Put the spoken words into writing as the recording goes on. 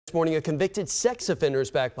This morning, a convicted sex offender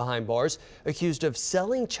is back behind bars, accused of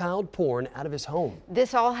selling child porn out of his home.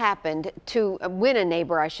 This all happened when a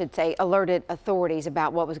neighbor, I should say, alerted authorities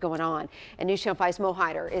about what was going on. And News Channel 5's Mo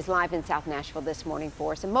Hyder is live in South Nashville this morning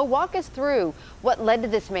for us. And Mo, walk us through what led to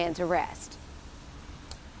this man's arrest.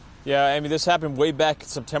 Yeah, Amy, this happened way back in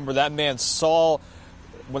September.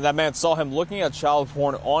 When that man saw him looking at child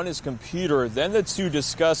porn on his computer, then the two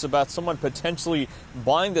discussed about someone potentially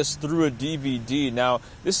buying this through a DVD. Now,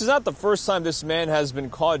 this is not the first time this man has been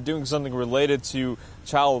caught doing something related to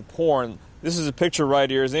child porn. This is a picture right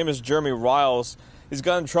here. His name is Jeremy Riles. He's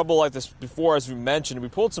gotten in trouble like this before, as we mentioned. We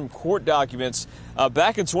pulled some court documents.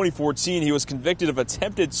 Back in 2014, he was convicted of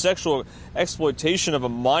attempted sexual exploitation of a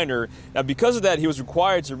minor. Now, because of that, he was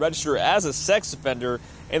required to register as a sex offender.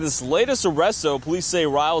 In this latest arrest, though, police say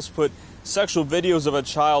Riles put sexual videos of a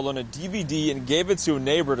child on a DVD and gave it to a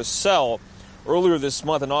neighbor to sell. Earlier this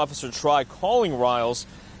month, an officer tried calling Riles,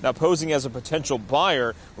 now posing as a potential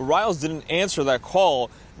buyer, but Riles didn't answer that call.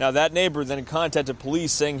 Now, that neighbor then contacted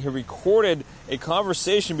police saying he recorded a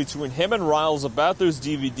conversation between him and Riles about those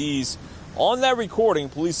DVDs. On that recording,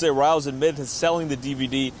 police say Riles admitted to selling the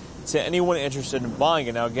DVD to anyone interested in buying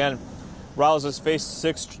it. Now, again, Riles has faced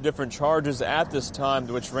 6 different charges at this time,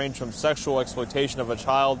 which range from sexual exploitation of a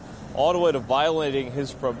child all the way to violating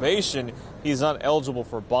his probation. He's not eligible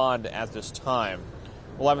for bond at this time.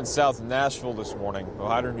 We're live in South Nashville this morning. Mo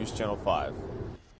Hyder, News Channel 5.